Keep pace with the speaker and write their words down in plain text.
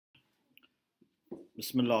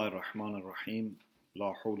بسم الله الرحمن الرحيم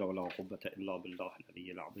لا حول ولا قوة إلا بالله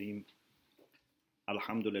العلي العظيم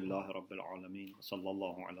الحمد لله رب العالمين وصلى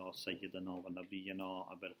الله على سيدنا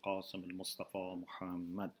ونبينا أبي القاسم المصطفى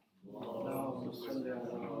محمد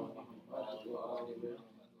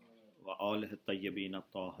وآله الطيبين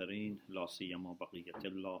الطاهرين لا سيما بقية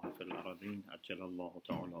الله في الأرضين أجل الله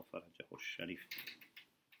تعالى فرجه الشريف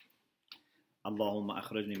اللهم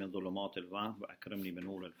أخرجني من ظلمات الوهم وأكرمني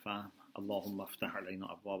بنور الفهم اللهم افتح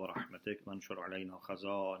علينا أبواب رحمتك وانشر علينا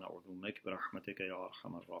خزائن علومك برحمتك يا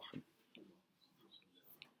أرحم الراحمين.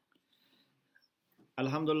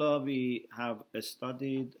 Alhamdulillah, we have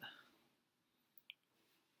studied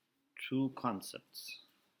two concepts.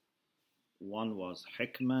 One was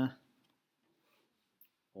hikmah,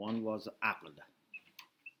 one was aql.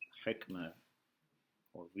 Hikmah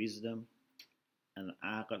or wisdom, and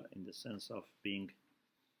aql in the sense of being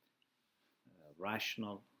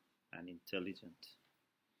rational and intelligent,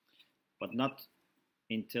 but not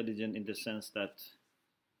intelligent in the sense that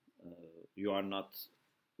you are not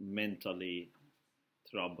mentally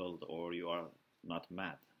troubled or you are not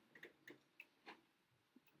mad.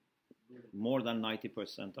 More than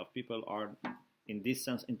 90% of people are in this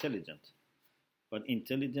sense intelligent, but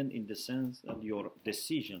intelligent in the sense that your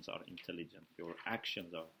decisions are intelligent, your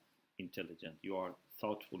actions are intelligent, you are a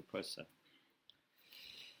thoughtful person.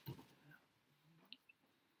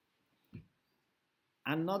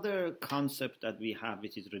 Another concept that we have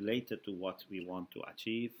which is related to what we want to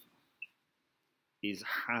achieve is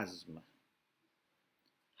hazm.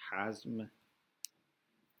 Hazm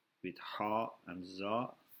with ha and za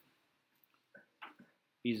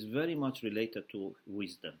is very much related to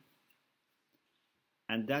wisdom,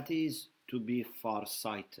 and that is to be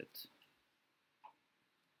far-sighted.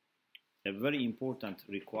 A very important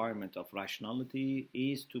requirement of rationality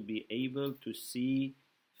is to be able to see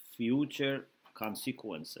future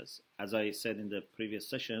consequences. As I said in the previous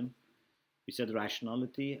session, we said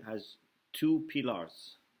rationality has two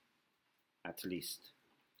pillars at least.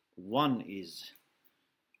 One is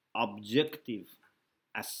objective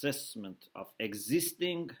assessment of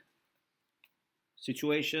existing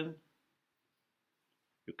situation.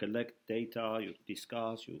 You collect data, you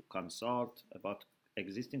discuss, you consult about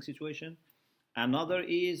existing situation. Another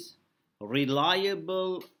is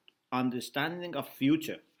reliable understanding of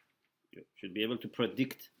future. You should be able to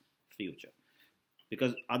predict future,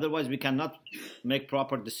 because otherwise we cannot make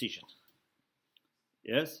proper decisions.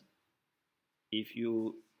 Yes? If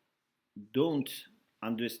you don't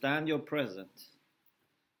understand your present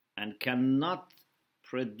and cannot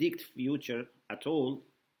predict future at all,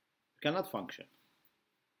 you cannot function.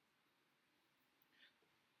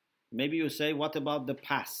 Maybe you say, what about the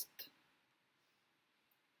past?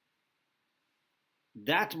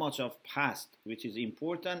 That much of past which is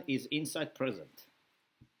important is inside present.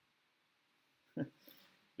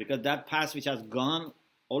 Because that past which has gone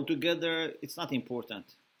altogether, it's not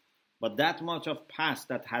important. But that much of past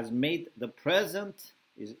that has made the present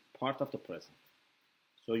is part of the present.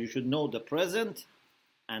 So you should know the present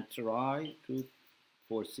and try to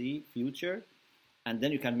foresee future, and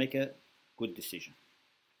then you can make a good decision.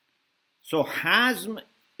 So hazm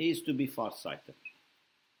is to be far-sighted.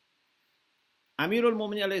 Amir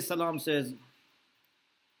al-Mu'minin alayhi salam says,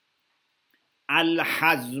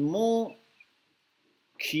 Al-hazmu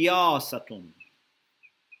kiyasatun.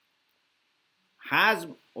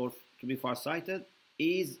 Hazm, or to be far-sighted,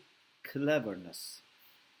 is cleverness.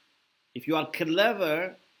 If you are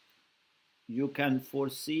clever, you can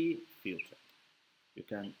foresee future. You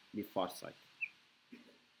can be far-sighted.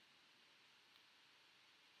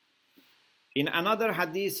 In another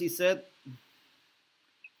hadith, he said,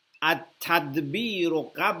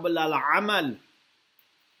 التدبير قبل العمل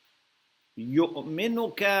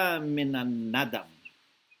يؤمنك من الندم.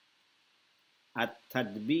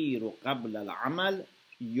 التدبير قبل العمل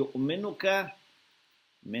يؤمنك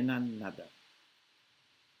من الندم.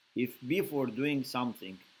 If before doing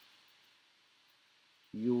something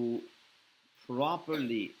you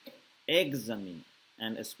properly examine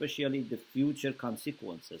and especially the future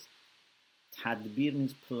consequences, tadbir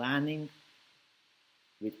means planning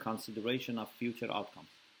with consideration of future outcomes.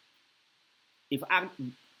 If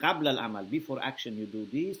قبل العمل, before action, you do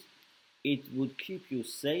this, it would keep you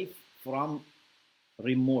safe from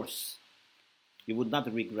remorse. You would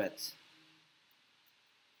not regret.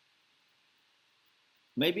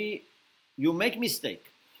 Maybe you make mistake,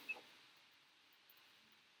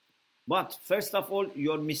 but first of all,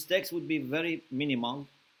 your mistakes would be very minimal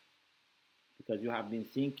because you have been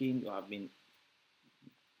thinking, you have been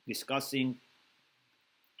discussing.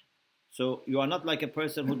 So you are not like a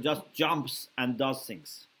person who just jumps and does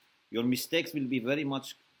things. Your mistakes will be very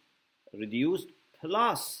much reduced.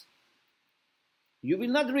 Plus, you will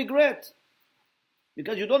not regret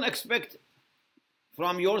because you don't expect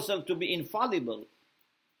from yourself to be infallible.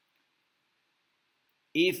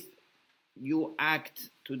 If you act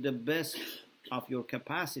to the best of your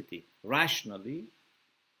capacity, rationally,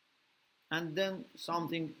 and then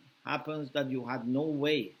something happens that you had no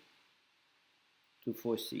way to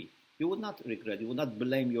foresee, you would not regret, you would not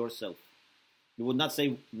blame yourself. You would not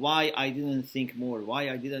say, why I didn't think more, why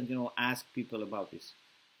I didn't, ask people about this.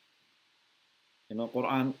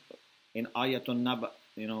 Quran, in Ayatun Naba,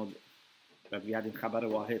 that we had in Khabar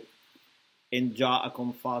Wahid, in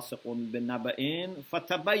ja'akum fasiqun bin naba'in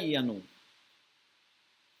fatabayyanu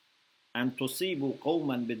an tusibu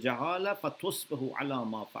qawman bijahala fatusbihu ala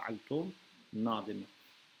ma fa'altum nadim.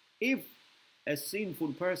 If a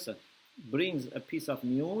sinful person brings a piece of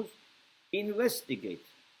news, investigate,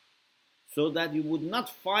 so that you would not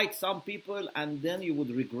fight some people and then you would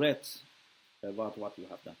regret about what you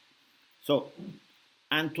have done. So,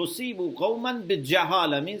 and tusibu qawman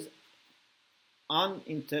bijahala means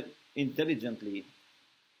unintelligently,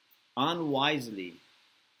 unwisely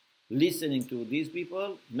listening to these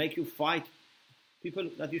people make you fight people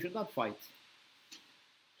that you should not fight.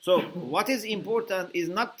 So what is important is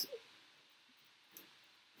not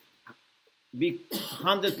be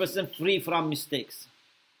 100% free from mistakes.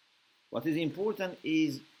 What is important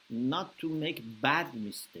is not to make bad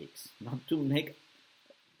mistakes, not to make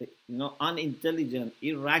unintelligent,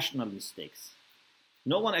 irrational mistakes.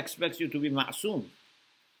 No one expects you to be ma'soom.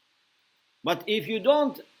 But if you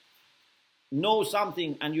don't know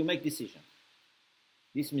something and you make decision,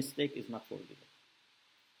 this mistake is not forgiven.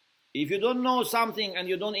 If you don't know something and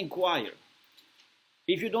you don't inquire,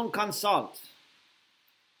 if you don't consult,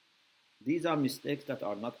 these are mistakes that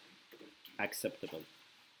are not acceptable.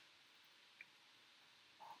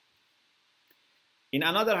 In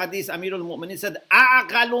another hadith, Amirul Mu'minin said,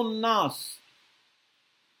 "Aqalun nas."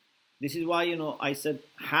 This is why, I said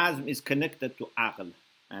hazm is connected to aql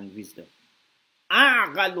and wisdom.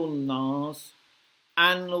 Aqalun nas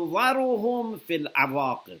anwaruhum fil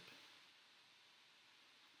awaqib.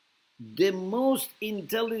 The most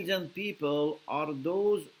intelligent people are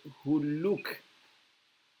those who look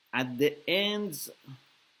at the ends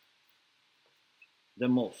the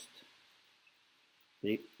most.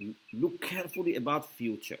 They look carefully about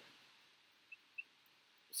future.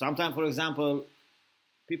 Sometimes, for example,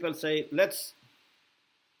 people say, let's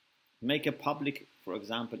make a public, for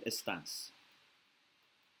example, a stance.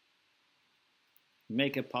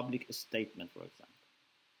 Make a public statement, for example.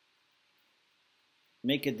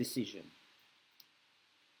 Make a decision.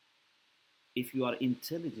 If you are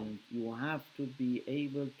intelligent, you have to be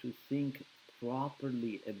able to think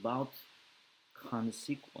properly about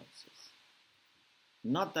consequences.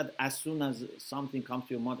 Not that as soon as something comes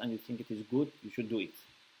to your mind and you think it is good, you should do it.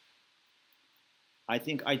 I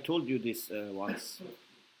think I told you this once.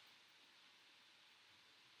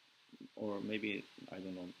 Or maybe, I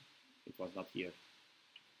don't know, it was not here.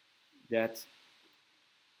 That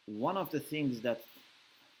one of the things that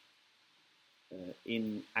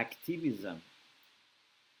in activism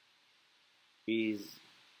is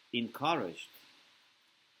encouraged,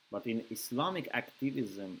 but in Islamic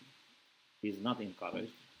activism is not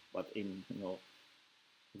encouraged, but in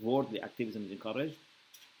worldly activism is encouraged,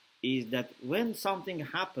 is that when something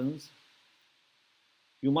happens,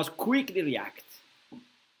 you must quickly react,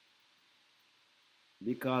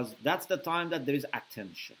 because that's the time that there is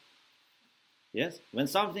attention. Yes, when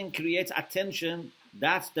something creates attention,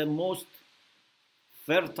 that's the most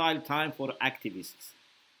fertile time for activists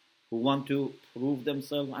who want to prove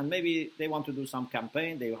themselves, and maybe they want to do some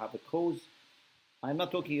campaign, they have a cause. I'm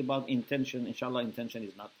not talking about intention. Inshallah, intention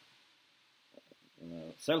is not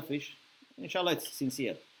selfish. Inshallah, it's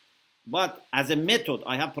sincere. But as a method,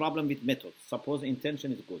 I have problem with method. Suppose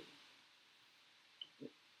intention is good.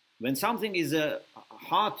 When something is a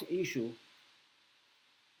hot issue,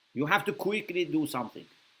 you have to quickly do something.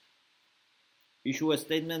 Issue a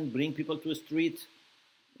statement, bring people to a street,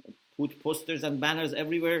 put posters and banners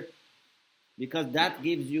everywhere, because that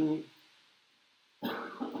gives you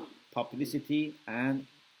publicity and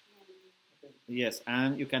yes,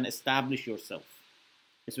 and you can establish yourself.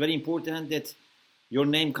 It's very important that your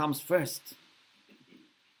name comes first.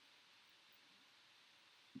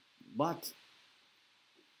 But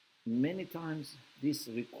many times this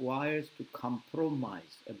requires to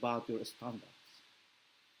compromise about your standards.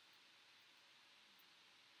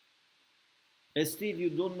 Still, you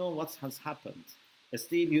don't know what has happened.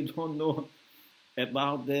 Still, you don't know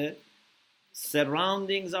about the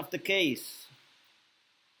surroundings of the case.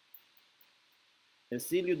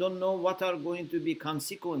 still you don't know what are going to be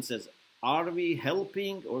consequences. Are we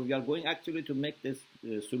helping, or we are going actually to make this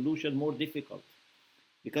solution more difficult?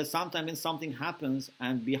 Because sometimes when something happens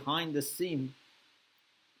and behind the scene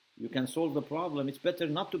you can solve the problem, it's better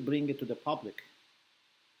not to bring it to the public.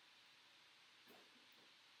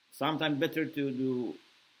 Sometimes better to do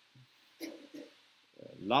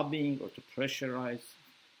lobbying or to pressurize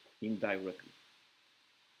indirectly.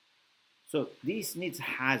 So this needs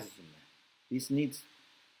hazm. This needs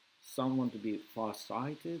someone to be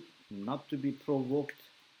far-sighted, not to be provoked,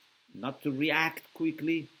 not to react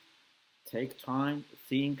quickly, take time,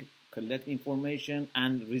 think, collect information,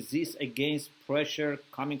 and resist against pressure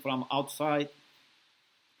coming from outside.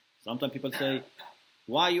 Sometimes people say,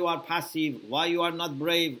 why you are passive, why you are not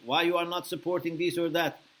brave, why you are not supporting this or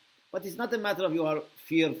that. But it's not a matter of you are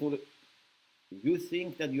fearful. You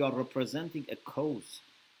think that you are representing a cause.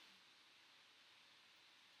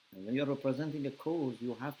 And when you're representing a cause,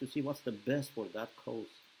 you have to see what's the best for that cause.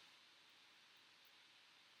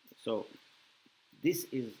 So this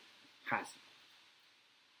is hazm.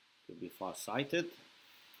 To be far-sighted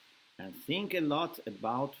and think a lot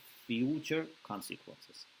about future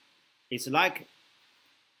consequences. It's like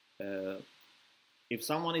if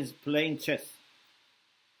someone is playing chess,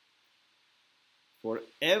 for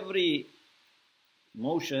every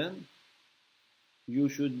motion you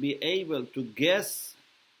should be able to guess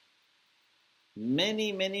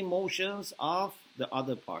many motions of the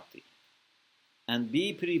other party and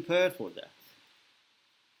be prepared for that.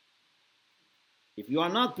 If you are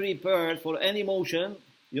not prepared for any motion,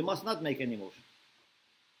 you must not make any motion.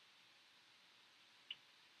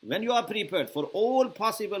 When you are prepared for all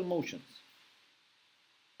possible motions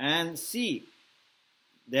and see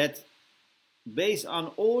that based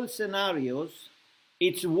on all scenarios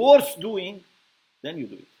it's worth doing, then you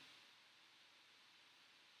do it.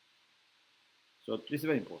 So this is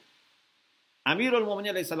very important. Amir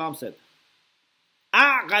al-Mu'minin alayhi salam said,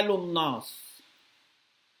 أعقل الناس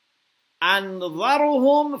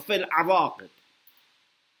أنظرهم في العواقب.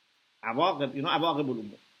 عواقب, you know, عواقب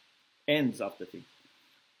الأمور, ends of the thing.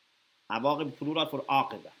 عواقب plural for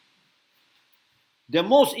عاقبة. The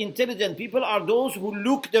most intelligent people are those who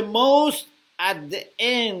look the most at the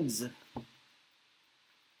ends.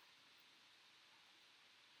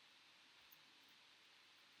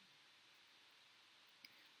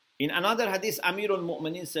 In another hadith, Amir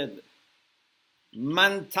al-Mu'minin said,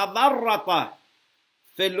 من تورط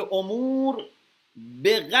في الأمور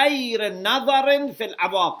بغير نظر في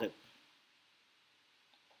العواقب.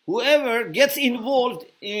 Whoever gets involved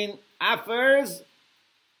in affairs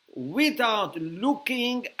without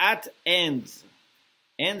looking at ends.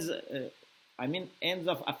 Ends, I mean ends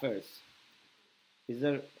of affairs. Is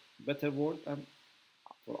there a better word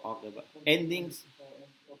for عاقبة? Endings?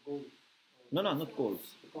 No, not goals.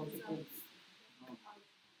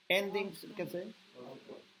 Endings, you can say?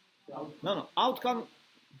 No. Outcome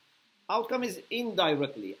is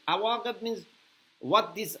indirectly. Awaqib means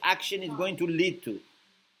what this action is going to lead to.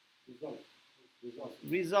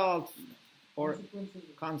 Results or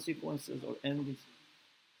consequences or endings.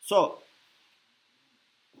 So,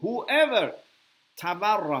 whoever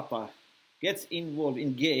tabarrata gets involved,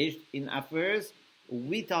 engaged in affairs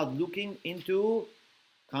without looking into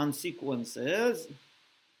consequences,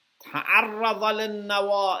 ta'arrada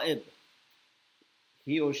lin-nawa'ib,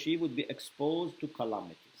 he or she would be exposed to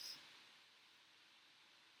calamities.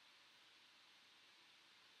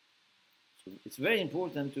 So it's very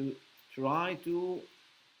important to try to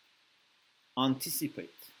anticipate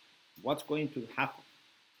what's going to happen.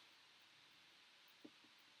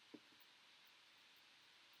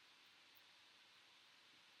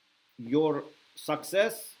 Your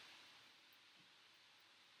success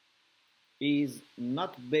is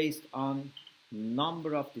not based on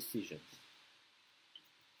number of decisions.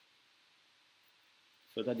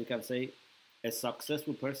 So that you can say a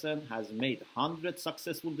successful person has made 100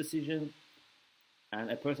 successful decisions and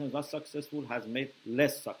a person who's not successful has made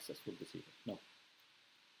less successful decisions. No.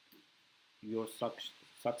 Your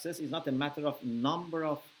success is not a matter of number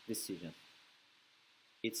of decisions.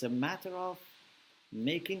 It's a matter of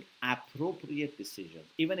making appropriate decisions,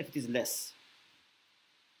 even if it is less.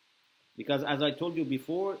 Because as I told you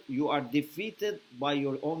before, you are defeated by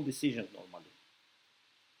your own decisions normally.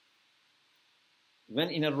 When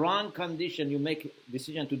in a wrong condition you make a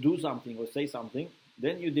decision to do something or say something,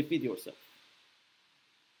 then you defeat yourself.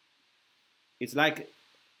 It's like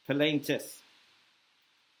playing chess.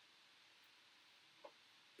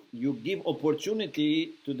 You give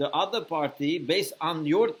opportunity to the other party based on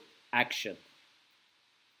your action.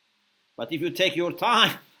 But if you take your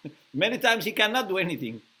time, many times he cannot do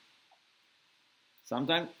anything.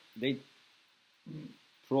 Sometimes they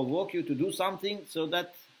provoke you to do something so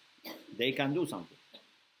that they can do something.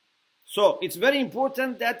 So it's very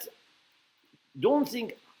important that don't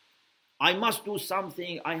think I must do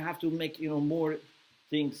something, I have to make more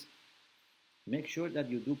things. Make sure that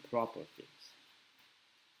you do proper things.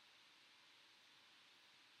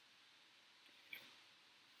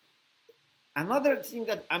 Another thing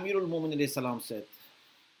that Amirul Mu'minin salam said,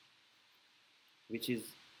 which is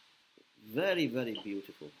very, very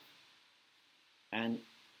beautiful and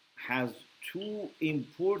has two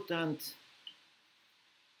important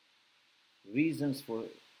reasons for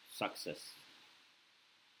success.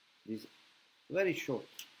 This is very short.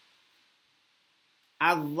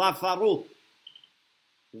 Al-Zafaru.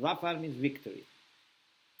 Zafar means victory.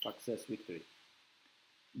 Success, victory.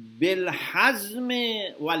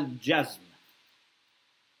 Bil-Hazm wal-Jazm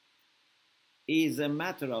is a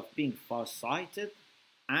matter of being far-sighted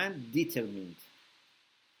and determined.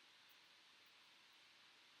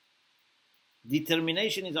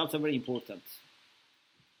 Determination is also very important.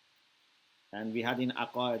 And we had in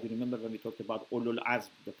Aqaid, you remember when we talked about Ulul Azm,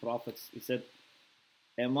 the prophets, he said,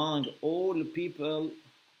 among all people,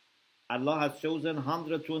 Allah has chosen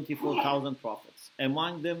 124,000 prophets.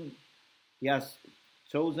 Among them, He has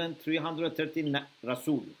chosen 313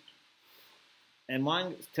 Rasul.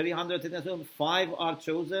 Among 313 Rasul, 5 are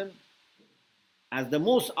chosen as the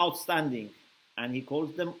most outstanding, and He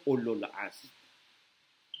calls them Ulul Azm,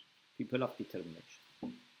 people of determination.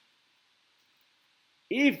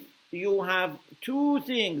 If you have two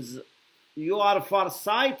things, you are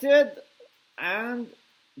far-sighted and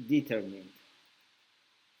determined.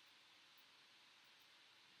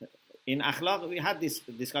 In Akhlaq, we had this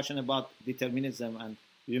discussion about determinism, and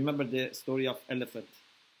you remember the story of elephant,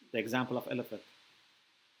 the example of elephant.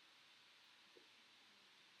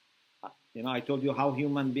 I told you how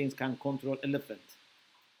human beings can control elephant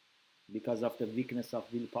because of the weakness of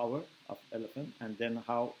willpower of elephant, and then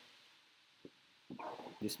how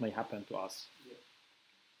this may happen to us. Yeah.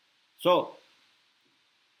 So,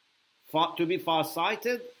 to be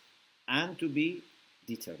far-sighted and to be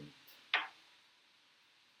determined.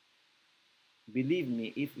 Believe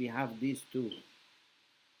me, if we have these two,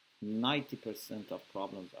 90% of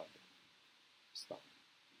problems are there. Stop.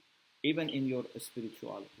 Even in your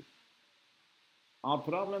spirituality. Our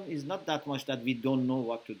problem is not that much that we don't know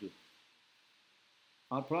what to do.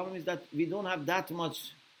 Our problem is that we don't have that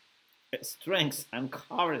much strength and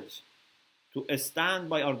courage to stand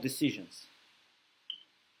by our decisions.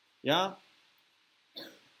 Yeah?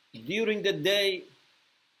 During the day,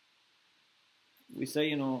 we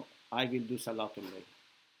say, I will do Salatul Layl.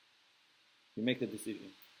 You make the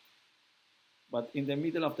decision. But in the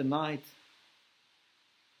middle of the night,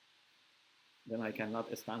 then I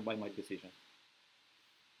cannot stand by my decision.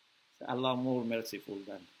 So Allah more merciful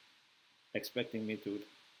than expecting me to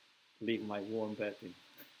leave my warm bed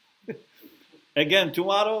in. Again,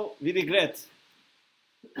 tomorrow we regret.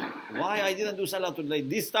 Why I didn't do Salatul Layl?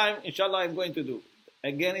 This time, inshallah, I'm going to do.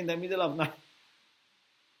 Again, in the middle of night.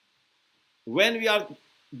 When we are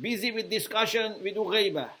busy with discussion, we do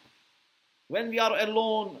ghaibah. When we are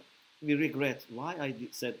alone, we regret. Why I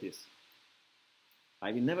said this?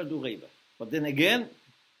 I will never do ghaibah. But then again,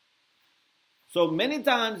 so many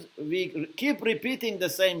times we keep repeating the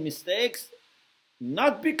same mistakes,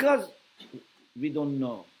 not because we don't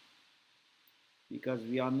know, because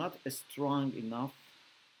we are not strong enough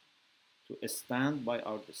to stand by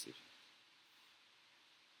our decision.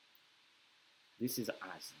 This is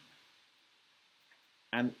azm.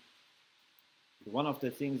 And one of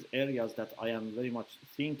the areas that I am very much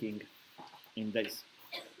thinking in these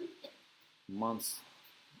months,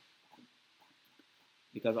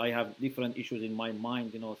 because I have different issues in my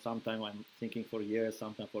mind, sometimes I'm thinking for years,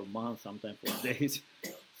 sometimes for months, sometimes for days.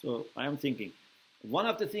 So I am thinking. One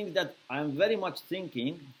of the things that I am very much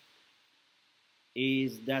thinking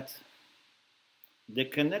is that the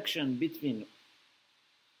connection between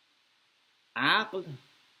aql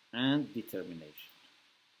and determination.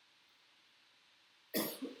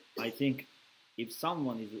 I think if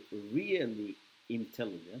someone is really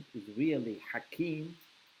intelligent, is really hakim,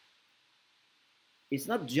 it's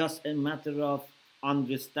not just a matter of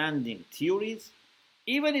understanding theories,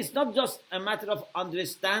 even it's not just a matter of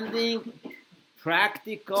understanding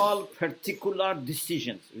practical, particular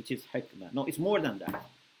decisions, which is hikmah. No, it's more than that.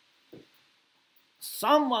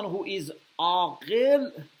 Someone who is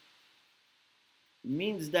aqil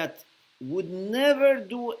means that would never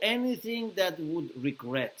do anything that would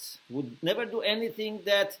regret, would never do anything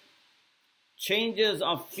that changes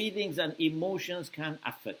of feelings and emotions can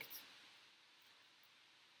affect.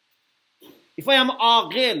 If I am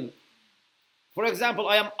aqil, For example,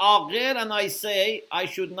 I am aqil and I say I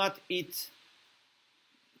should not eat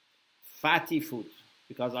fatty food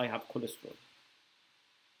because I have cholesterol.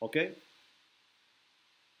 Okay?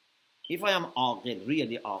 If I am aqil,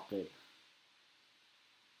 really aqil,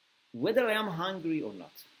 whether I am hungry or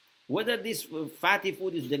not, whether this fatty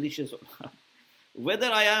food is delicious or not, whether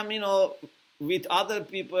I am, with other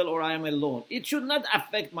people or I am alone, it should not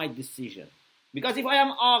affect my decision. Because if I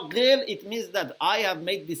am aqil, it means that I have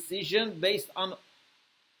made decision based on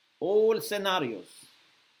all scenarios.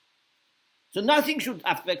 So nothing should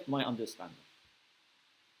affect my understanding.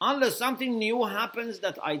 Unless something new happens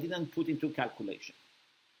that I didn't put into calculation.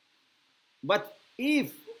 But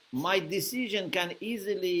if my decision can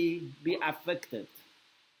easily be affected,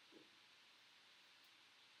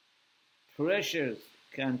 pressures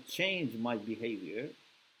can change my behavior,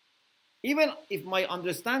 even if my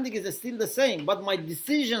understanding is still the same, but my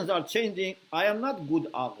decisions are changing, I am not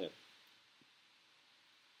good aqil.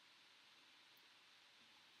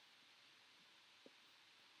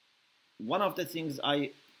 One of the things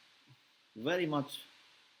I very much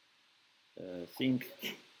think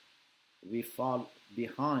we fall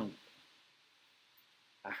behind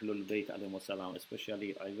Ahlul Bayt alayhi salam,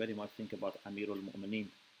 especially I very much think about Amirul Mu'mineen,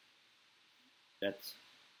 that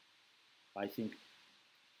I think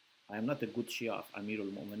I am not a good Shia of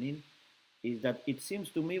Amirul Mu'mineen, is that it seems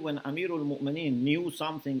to me when Amirul Mu'mineen knew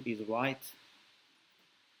something is right,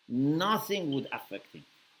 nothing would affect him.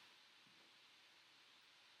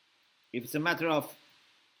 If it's a matter of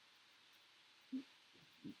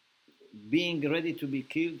being ready to be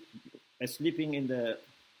killed, sleeping in the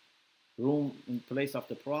room in place of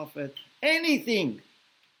the Prophet, anything.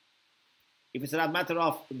 If it's a matter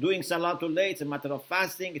of doing Salatul Layl, it's a matter of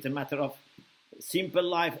fasting, it's a matter of simple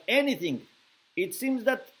life, anything. It seems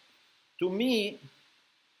that, to me,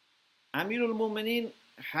 Amirul Mu'mineen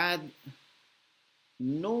had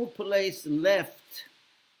no place left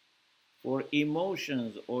for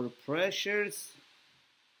emotions or pressures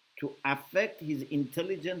to affect his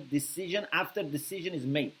intelligent decision after decision is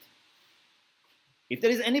made. If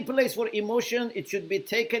there is any place for emotion, it should be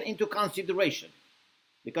taken into consideration.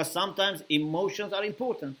 Because sometimes emotions are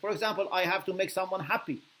important. For example, I have to make someone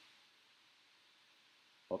happy.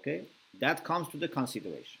 Okay? That comes to the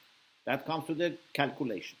consideration. That comes to the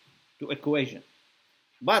calculation, to equation.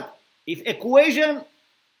 But if equation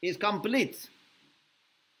is complete,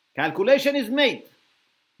 calculation is made,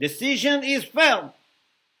 decision is firm,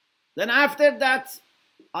 then after that,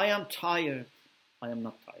 I am tired. I am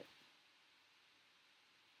not tired.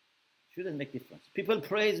 Shouldn't make difference. People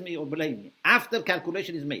praise me or blame me after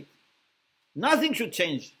calculation is made. Nothing should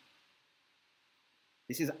change.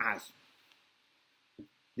 This is azm.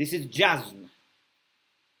 This is jazm.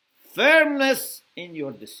 Firmness in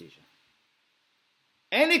your decision.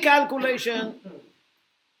 Any calculation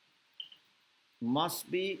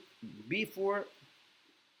must be before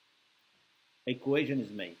equation is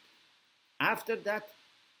made. After that,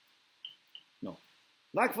 no.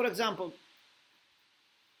 Like for example,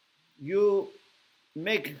 you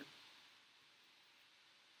make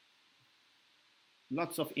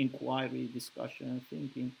lots of inquiry, discussion,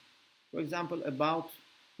 thinking, for example, about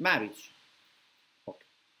marriage. Okay.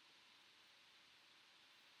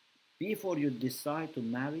 Before you decide to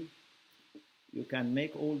marry, you can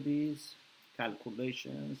make all these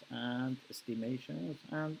calculations and estimations,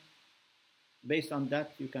 and based on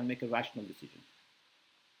that, you can make a rational decision.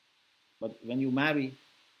 But when you marry,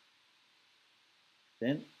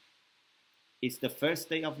 then it's the first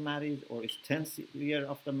day of marriage, or it's 10th year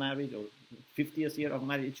of the marriage, or 50th year of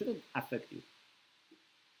marriage. It shouldn't affect you.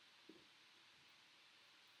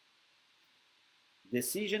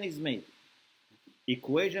 Decision is made.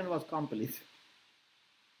 Equation was complete.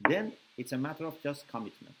 Then it's a matter of just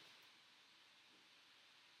commitment.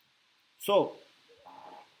 So,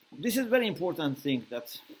 this is a very important thing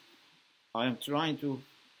that I am trying to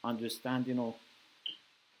understand,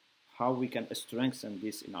 how we can strengthen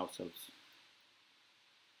this in ourselves.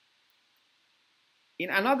 In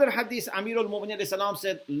another hadith, Amirul Mu'mineen salam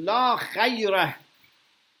said, "La khayra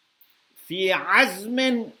fi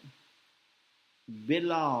azmin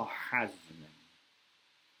bila hazm."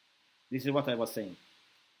 This is what I was saying.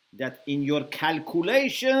 That in your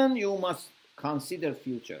calculation, you must consider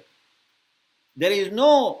future. There is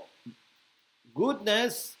no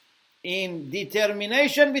goodness in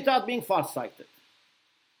determination without being farsighted.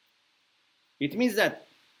 It means that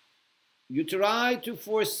you try to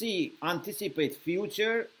foresee, anticipate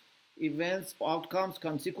future events, outcomes,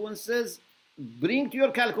 consequences, bring to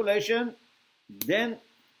your calculation, then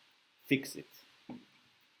fix it.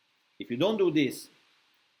 If you don't do this,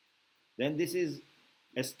 then this is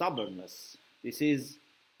a stubbornness. This is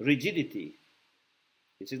rigidity.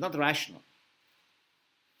 This is not rational.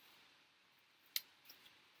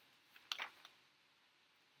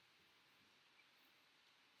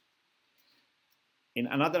 In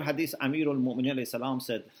another hadith, Amir al-Mu'minin alayhi salam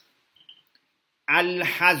said,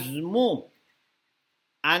 Al-hazmu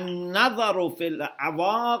an-nadharu fil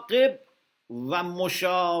awaqib wa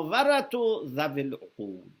mushawaratu dhawil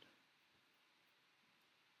uqud.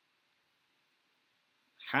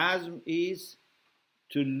 Hazm is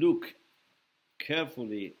to look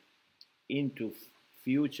carefully into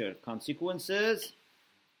future consequences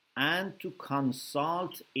and to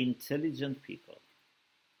consult intelligent people.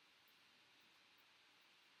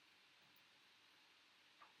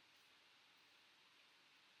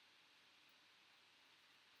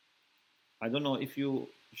 I don't know if you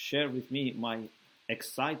share with me my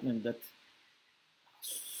excitement that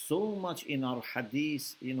so much in our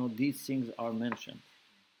hadith, these things are mentioned.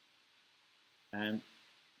 And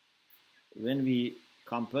when we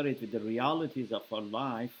compare it with the realities of our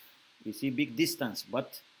life, we see big distance,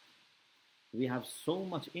 but we have so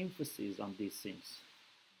much emphasis on these things.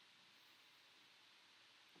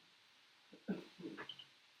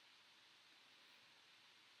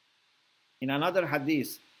 In another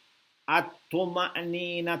hadith,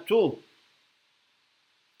 الطمأنينة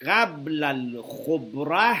قبل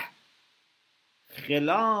الخبرة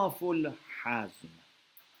خلاف الحزم.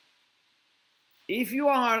 If you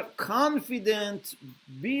are confident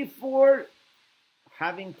before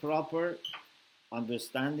having proper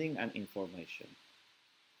understanding and information,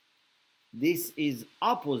 this is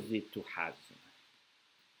opposite to hazm.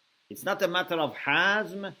 It's not a matter of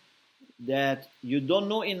hazm that you don't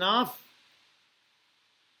know enough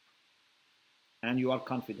and you are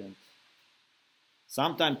confident.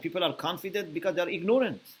 Sometimes people are confident because they are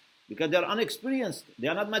ignorant, because they are unexperienced, they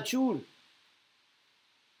are not mature.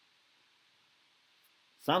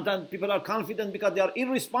 Sometimes people are confident because they are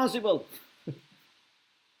irresponsible.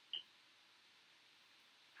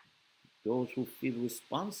 Those who feel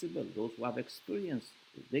responsible, those who have experience,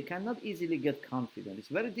 they cannot easily get confident. It's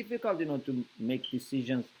very difficult, to make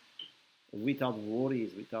decisions without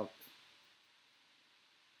worries, without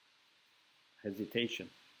hesitation.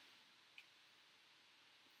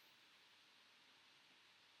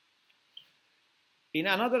 In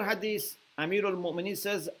another hadith, Amir al-Mu'minin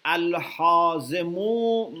says,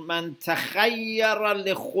 Al-Hazimu man takhayyara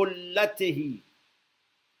li khullatihi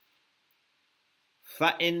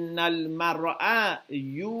fa innal mar'a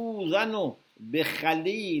yuzanu bi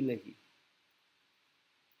khalilihi.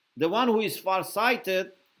 The one who is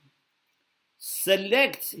farsighted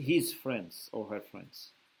selects his friends or her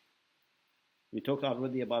friends. We talked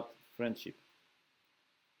already about friendship.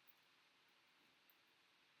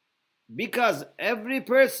 Because every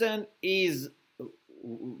person is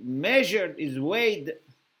measured, is weighed,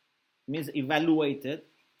 means evaluated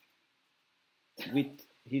with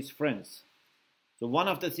his friends. So one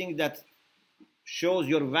of the things that shows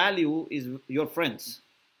your value is your friends.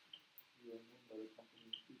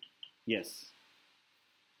 Yes.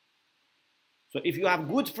 So if you have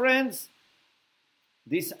good friends,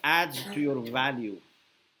 this adds to your value.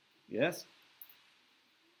 Yes?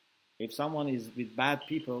 If someone is with bad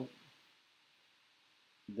people,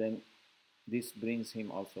 then this brings him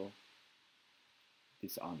also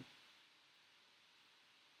dishonor.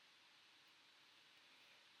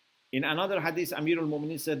 In another hadith, Amir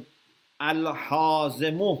al-Mu'minin said,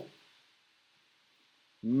 Al-Hazimu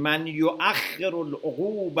man yu'akhiru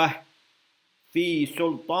al-uqubah fi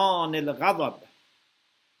sultan al-ghadab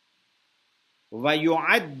wa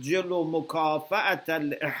yu'ajjilu mukafa'at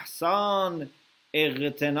al-ihsan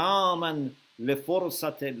ightinaman li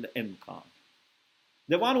fursat al-imkan.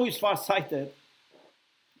 The one who is far-sighted,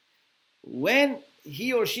 when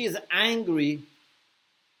he or she is angry,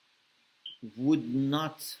 would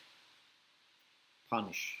not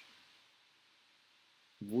punish,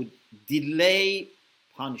 would delay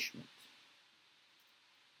punishment.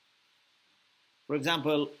 For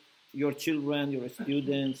example, your children, your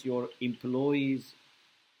students, your employees,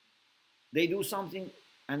 they do something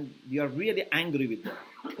and you are really angry with them.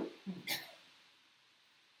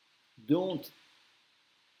 Don't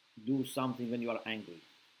do something when you are angry.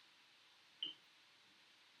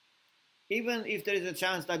 Even if there is a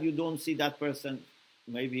chance that you don't see that person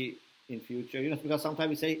maybe in future, because sometimes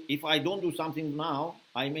we say, if I don't do something now,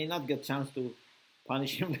 I may not get chance to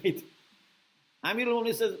punish him later. Amir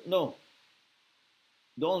only says, no,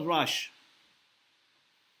 don't rush.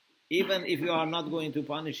 Even if you are not going to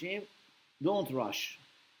punish him, don't rush.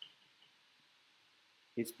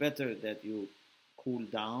 It's better that you cool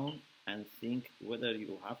down and think whether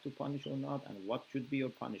you have to punish or not and what should be your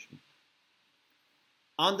punishment.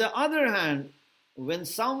 On the other hand, when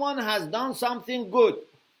someone has done something good,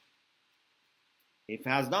 if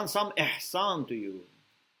has done some ihsan to you,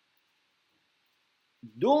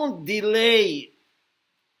 don't delay.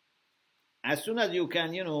 As soon as you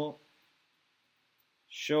can,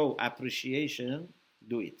 show appreciation,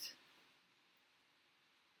 do it.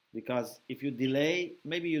 Because if you delay,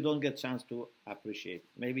 maybe you don't get a chance to appreciate.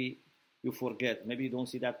 Maybe you forget. Maybe you don't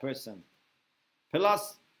see that person.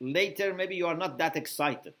 Plus, later, maybe you are not that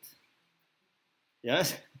excited.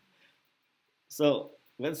 Yes? So,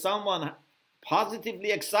 when someone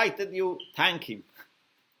positively excited you, thank him.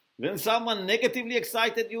 When someone negatively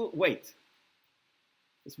excited you, wait.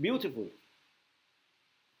 It's beautiful.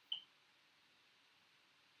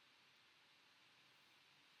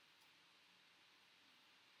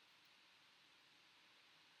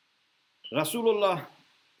 Rasulullah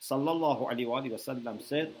sallallahu alaihi wasallam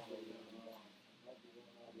said,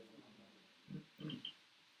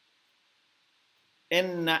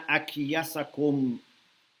 "Inna akyasakum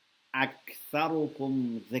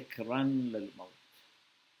aktharukum dhikran lil maut."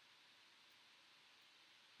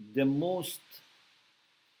 The most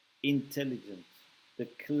intelligent, the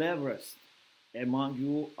cleverest among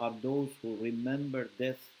you are those who remember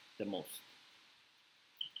death the most.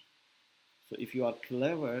 So if you are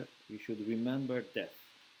clever, you should remember death.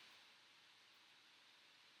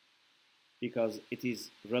 Because it is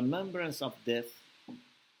remembrance of death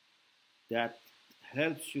that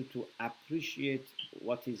helps you to appreciate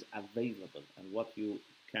what is available and what you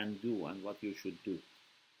can do and what you should do.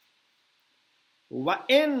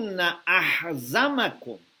 وَإِنَّ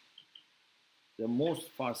أَحْزَمَكُمْ, the most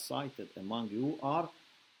far-sighted among you are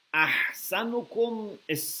أَحْسَنُكُمْ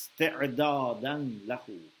إِسْتِعْدَادًا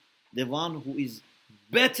لَهُ, the one who is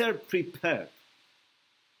better prepared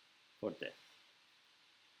for death.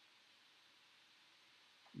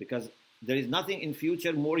 Because there is nothing in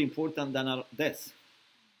future more important than our death.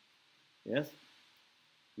 Yes?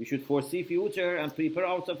 We should foresee future and prepare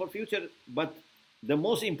ourselves for future, but the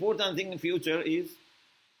most important thing in future is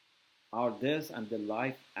our death and the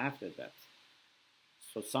life after that.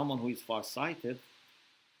 So someone who is far-sighted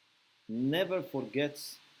never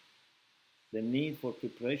forgets the need for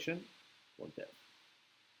preparation for death.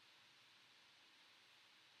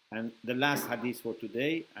 And the last hadith for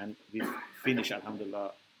today, and we finish,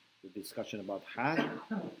 alhamdulillah, the discussion about Hajj,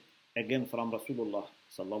 again from Rasulullah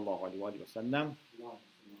sallallahu alaihi wasallam.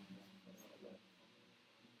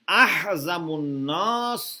 Ahzamun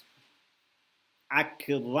nas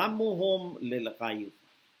akramuhum lil ghayb.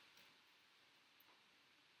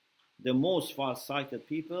 The most far-sighted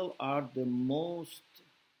people are the most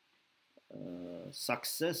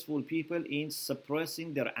successful people in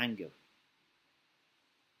suppressing their anger.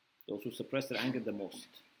 Those who suppress their anger the most.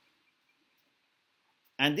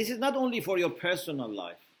 And this is not only for your personal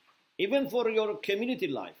life, even for your community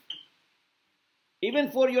life,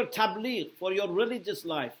 even for your tabligh, for your religious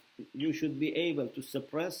life, you should be able to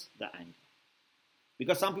suppress the anger.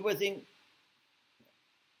 Because some people think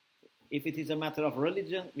if it is a matter of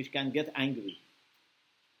religion, we can get angry.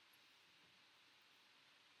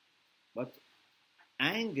 But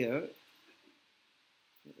anger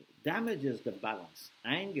damages the balance.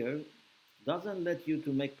 Anger doesn't let you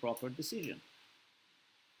to make proper decision.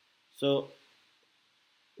 So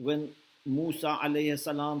when Musa alayhi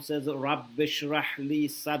salam says, Rabbi shrah li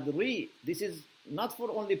sadri, this is not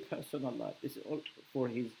for only personal life. This is for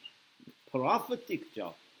his prophetic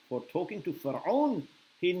job. For talking to Pharaoh,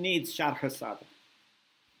 he needs sharh sadr.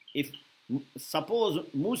 If suppose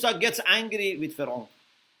Musa gets angry with Pharaoh,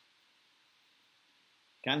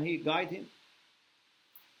 can he guide him?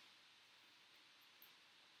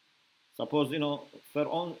 Suppose,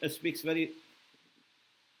 Pharaoh speaks very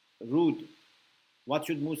rude. What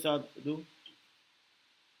should Musa do?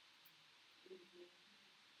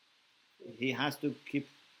 He has to keep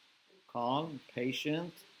calm,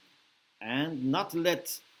 patient, and not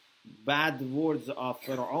let bad words of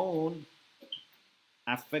Pharaoh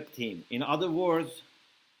affect him. In other words,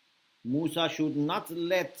 Musa should not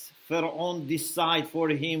let Pharaoh decide for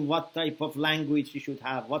him what type of language he should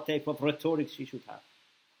have, what type of rhetoric he should have.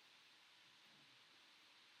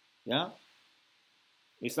 Yeah?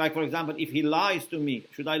 It's like, for example, if he lies to me,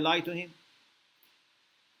 should I lie to him?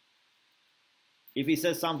 If he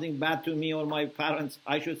says something bad to me or my parents,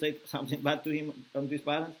 I should say something bad to him and to his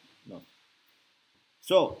parents? No.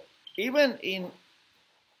 So, even in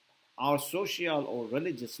our social or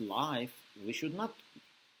religious life, we should not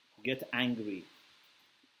get angry.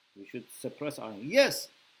 We should suppress our anger. Yes,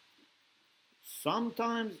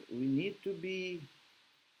 sometimes we need to be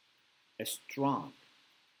strong.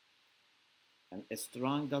 And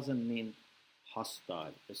strong doesn't mean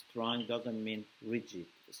hostile. Strong doesn't mean rigid.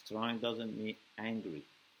 Strong doesn't mean angry.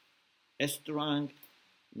 Strong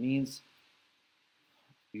means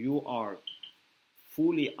you are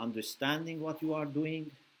fully understanding what you are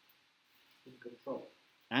doing. In control.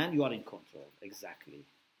 And you are in control, exactly.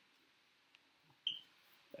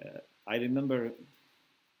 I remember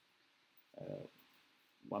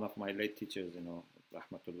one of my late teachers,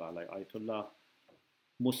 rahmatullah, like Ayatollah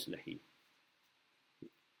Muslihi.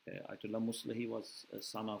 Ayatollah Muslihi was a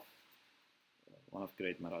son of one of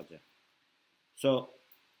great Maraja. So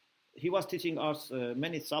he was teaching us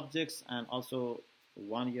many subjects, and also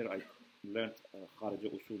 1 year I learned Kharija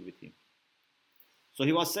Usul with him. So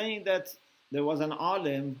he was saying that there was an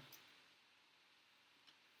alim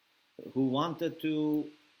who wanted to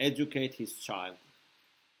educate his child.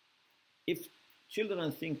 If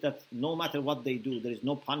children think that no matter what they do, there is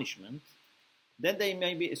no punishment, then they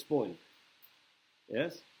may be spoiled.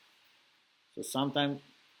 Yes? So sometimes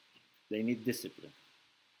they need discipline.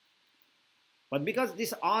 But because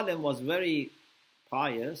this alim was very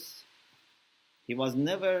pious, he was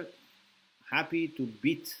never happy to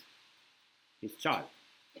beat his child.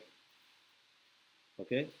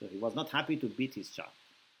 Okay? So he was not happy to beat his child.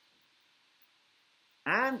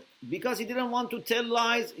 And because he didn't want to tell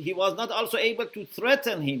lies, he was not also able to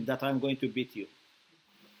threaten him that I'm going to beat you.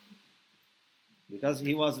 Because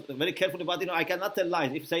he was very careful about, I cannot tell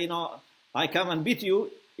lies. If say, I come and beat you,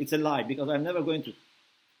 it's a lie because I'm never going to.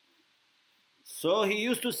 So he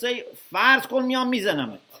used to say, "Farz kon miyam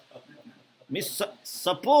mizenamet."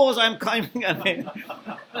 Suppose I'm coming and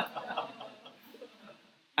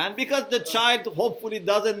and because the child hopefully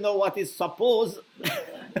doesn't know what is suppose,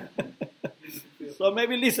 so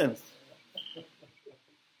maybe listens.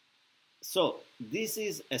 So this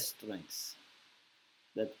is a strength,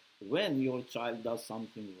 that when your child does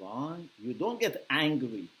something wrong, you don't get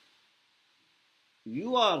angry.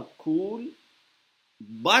 You are cool,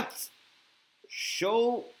 but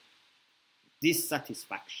show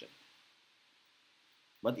dissatisfaction.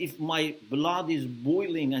 But if my blood is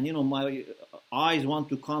boiling and my eyes want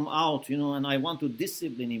to come out, and I want to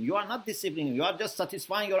discipline him, you are not disciplining him, you are just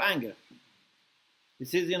satisfying your anger.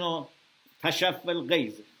 This is, tashaf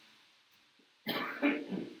al-ghayz.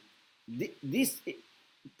 This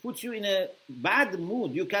puts you in a bad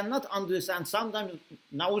mood. You cannot understand. Sometimes,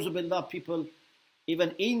 na'udhu billah, people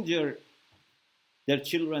even injure their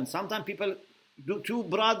children. Sometimes two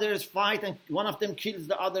brothers fight and one of them kills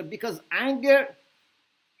the other because anger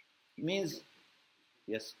means,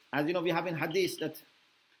 yes, as we have in hadith that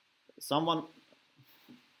someone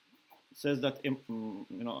says that,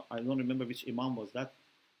 I don't remember which imam was that,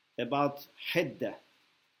 about hiddah.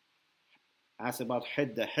 Asked about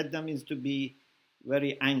hiddah. Hiddah means to be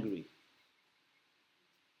very angry.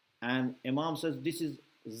 And imam says this is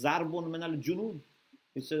zarbun min al-junun.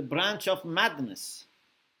 It's a branch of madness.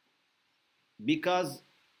 Because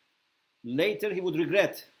later he would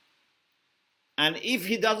regret. And if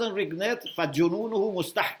he doesn't regret, فَجُنُونُهُ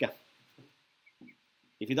مُسْتَحْكَمٌ.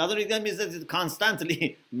 If he doesn't regret, means that he's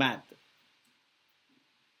constantly mad.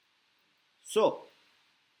 So,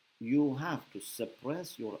 you have to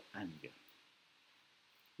suppress your anger.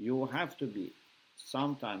 You have to be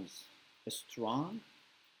sometimes strong,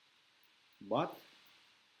 but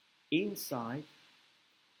inside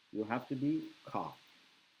you have to be calm.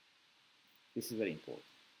 This is very important.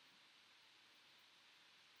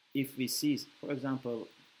 If we see, for example,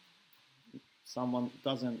 someone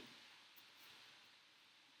doesn't,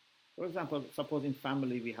 for example, suppose in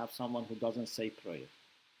family we have someone who doesn't say prayer.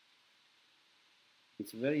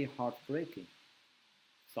 It's very heartbreaking.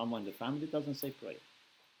 Someone in the family doesn't say prayer.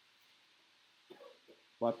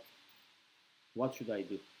 But what should I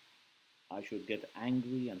do? I should get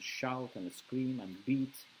angry and shout and scream and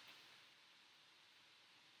beat.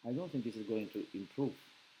 I don't think this is going to improve.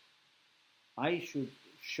 I should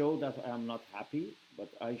show that I am not happy, but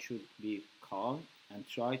I should be calm and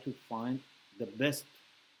try to find the best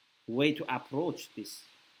way to approach this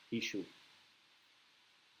issue.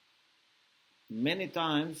 Many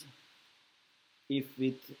times, if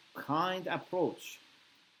with kind approach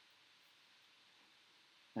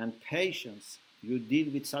and patience you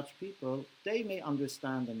deal with such people, they may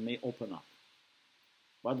understand and may open up.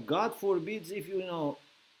 But God forbids if you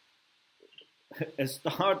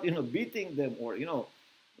start beating them or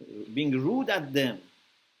being rude at them,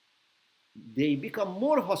 they become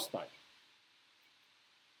more hostile.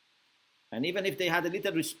 And even if they had a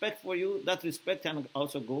little respect for you, that respect can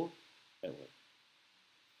also go away.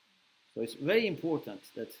 So it's very important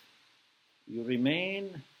that you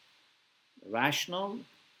remain rational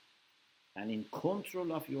and in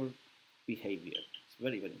control of your behavior. It's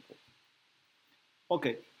very, very important.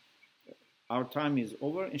 Okay, our time is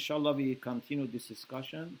over. Inshallah, we continue this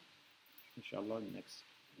discussion. Inshallah, next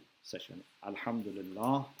session.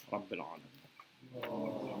 Alhamdulillah, Rabbil Alameen.